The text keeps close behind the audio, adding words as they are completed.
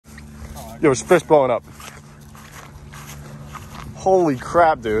Yo, there's fish blowing up. Holy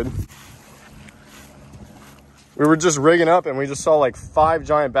crap, dude. We were just rigging up and we just saw like 5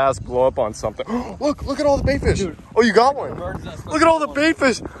 giant bass blow up on something. Look at all the bait fish. Dude. Oh, you got one. Look at all the bait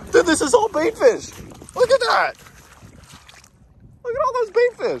fish. Dude, this is all bait fish. Look at that. Look at all those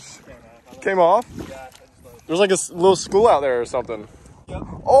bait fish. Came off? There's like a little school out there or something. Yep.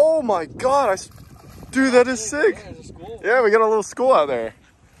 Oh my God. Dude, that is sick. Yeah, we got a little school out there.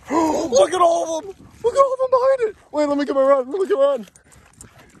 Look at all of them. Look at all of them behind it. Wait, let me get my rod. Let me get my rod.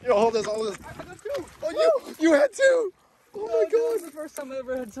 Yo, hold this, hold this. Oh, you had 2. Oh my God. This is the first time I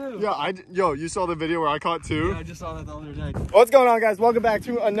ever had 2. Yeah, yo, you saw the video where I caught 2? Yeah, I just saw that the other day. What's going on, guys? Welcome back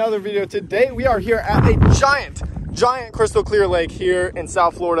to another video. Today we are here at a giant crystal clear lake here in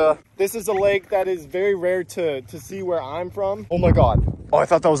South Florida. This is a lake that is very rare to see where I'm from. Oh my God. Oh, I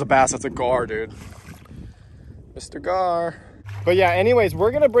thought that was a bass. That's a gar, dude. Mr. Gar. But yeah, anyways,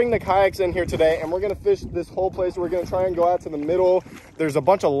 we're gonna bring the kayaks in here today and we're gonna fish this whole place. We're gonna try and go out to the middle. There's a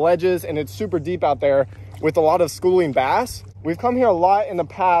bunch of ledges and it's super deep out there with a lot of schooling bass. We've come here a lot in the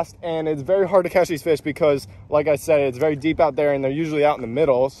past and it's very hard to catch these fish because, like I said, it's very deep out there and they're usually out in the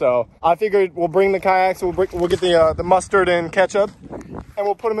middle. So I figured we'll bring the kayaks, we'll get the mustard and ketchup and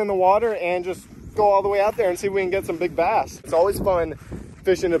we'll put them in the water and just go all the way out there and see if we can get some big bass. It's always fun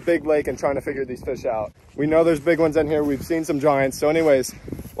fishing a big lake and trying to figure these fish out. We know there's big ones in here. We've seen some giants. So anyways,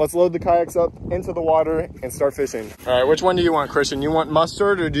 let's load the kayaks up into the water and start fishing. All right, which one do you want, Christian? You want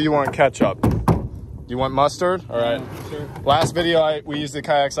mustard or do you want ketchup? You want mustard? All right. Sure. Last video we used the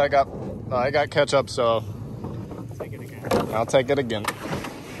kayaks. I got ketchup, so Take it again. I'll take it again.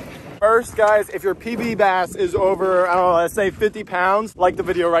 First, guys, if your PB bass is over, I don't know, let's say 50 pounds, like the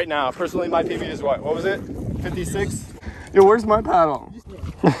video right now. Personally, my PB is what was it? 56? Yo, where's my paddle?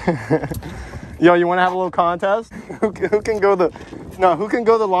 Yo, you want to have a little contest? Who can go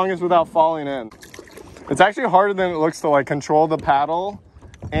the longest without falling in? It's actually harder than it looks to like control the paddle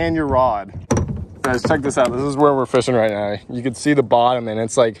and your rod. Guys, check this out. This is where we're fishing right now. You can see the bottom and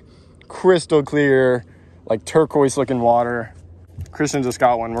it's like crystal clear, like turquoise looking water. Christian just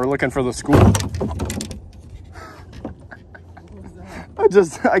got one. We're looking for the school.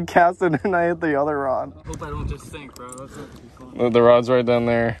 I cast it and I hit the other rod. I hope I don't just sink, bro. That's going to be fun. The rod's right down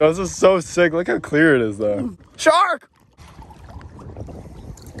there. This is so sick. Look how clear it is, though. Shark!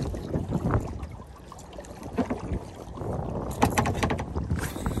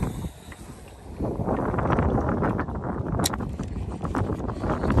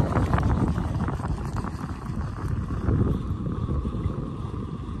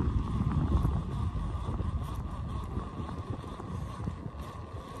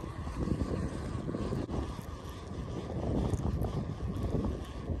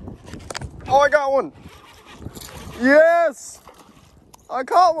 Oh, I got one. Yes, I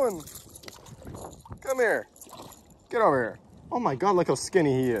caught one. Come here. Get over here. Oh my God, look how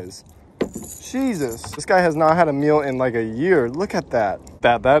skinny he is. Jesus, this guy has not had a meal in like a year. Look at that.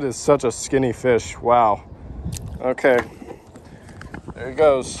 That is such a skinny fish. Wow. Okay, there he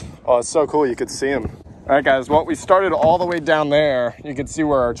goes. Oh, it's so cool. You could see him. All right, guys. Well, we started all the way down there. You can see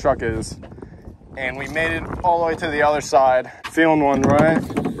where our truck is. And we made it all the way to the other side. Feeling one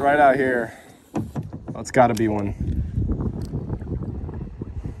right out here. Oh, it's gotta be one.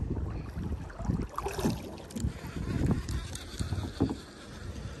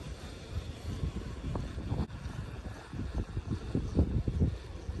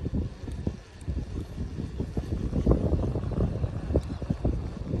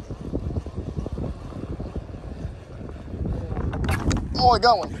 Oh, I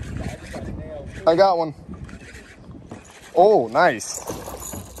got one. I got one. Oh, nice.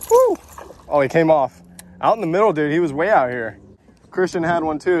 Woo. Oh, he came off. Out in the middle, dude. He was way out here. Christian had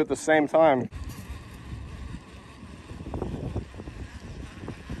one too at the same time.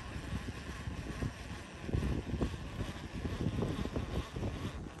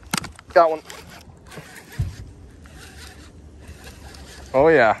 Got one. Oh,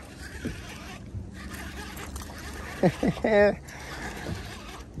 yeah.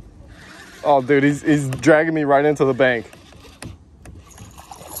 Oh, dude, he's dragging me right into the bank.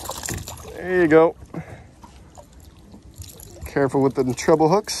 There you go. Careful with the treble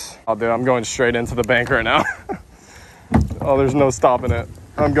hooks. Oh, dude, I'm going straight into the bank right now. Oh, there's no stopping it.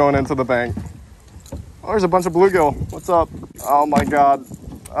 I'm going into the bank. Oh, there's a bunch of bluegill. What's up? Oh my God.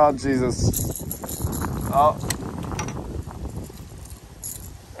 Oh, Jesus. Oh.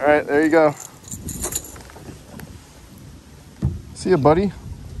 All right, there you go. See ya, buddy.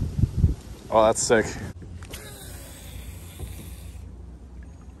 Oh, that's sick.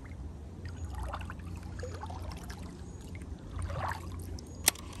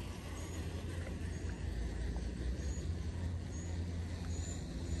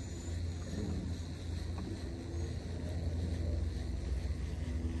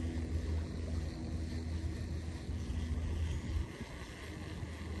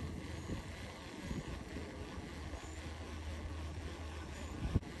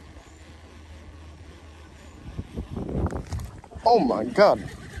 Oh my God.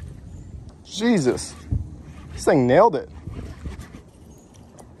 Jesus. This thing nailed it.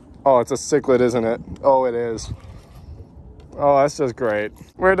 Oh, it's a cichlid, isn't it? Oh, it is. Oh, that's just great.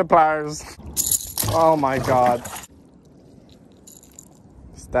 Where are the pliers? Oh my God.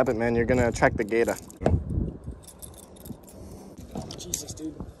 Stop it, man. You're gonna attract the gator. Jesus,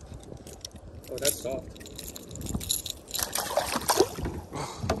 dude. Oh, that's soft.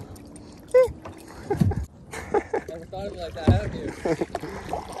 Never thought of it like that, have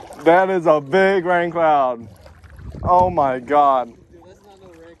you? That is a big rain cloud. Oh my God. Dude, that's not no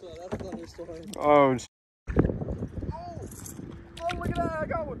rain cloud, that's a thunderstorm. Oh, oh, look at that. I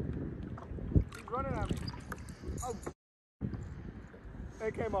got one. He's running at me. Oh.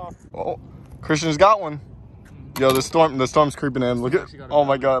 It came off. Oh, Christian's got one. Yo, the storm's creeping in. Look at, oh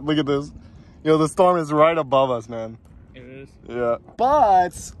my God, look at this. Yo, the storm is right above us, man. It is? Yeah.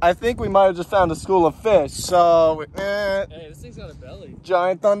 But I think we might have just found a school of fish. So, Hey, this thing's got a belly.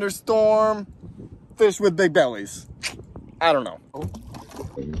 Giant thunderstorm, fish with big bellies. I don't know.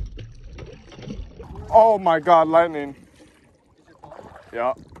 Oh my God, lightning.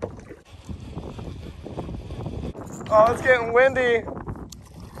 Yeah. Oh, it's getting windy.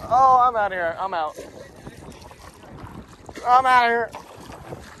 Oh, I'm out of here. I'm out. I'm out of here.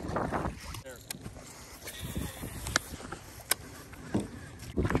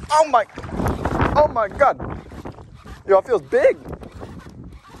 Oh my God. Yo, it feels big.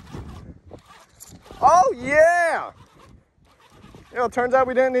 Oh yeah. Yo, it turns out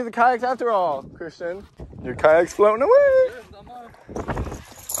we didn't need the kayaks after all, Christian. Your kayak's floating away.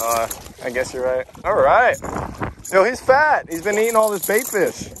 I guess you're right. All right. Yo, he's fat. He's been eating all this bait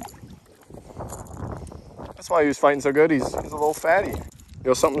fish. That's why he was fighting so good. He's a little fatty.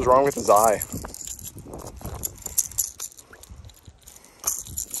 Yo, something's wrong with his eye.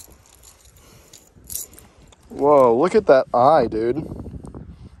 Whoa, look at that eye, dude.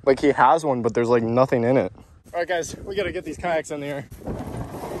 Like he has one, but there's like nothing in it. All right, guys, we gotta get these kayaks in the air.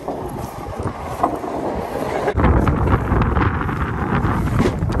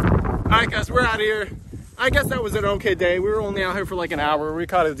 All right, guys, we're out of here. I guess that was an okay day. We were only out here for like an hour. We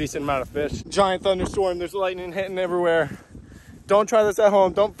caught a decent amount of fish. Giant thunderstorm, there's lightning hitting everywhere. Don't try this at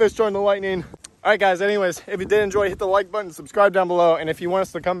home. Don't fish during the lightning. All right, guys, anyways, if you did enjoy, hit the like button, subscribe down below. And if you want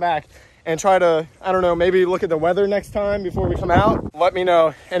us to come back and try to, I don't know, maybe look at the weather next time before we come out, let me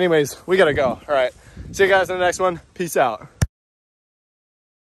know. Anyways, we gotta go. All right, see you guys in the next one. Peace out.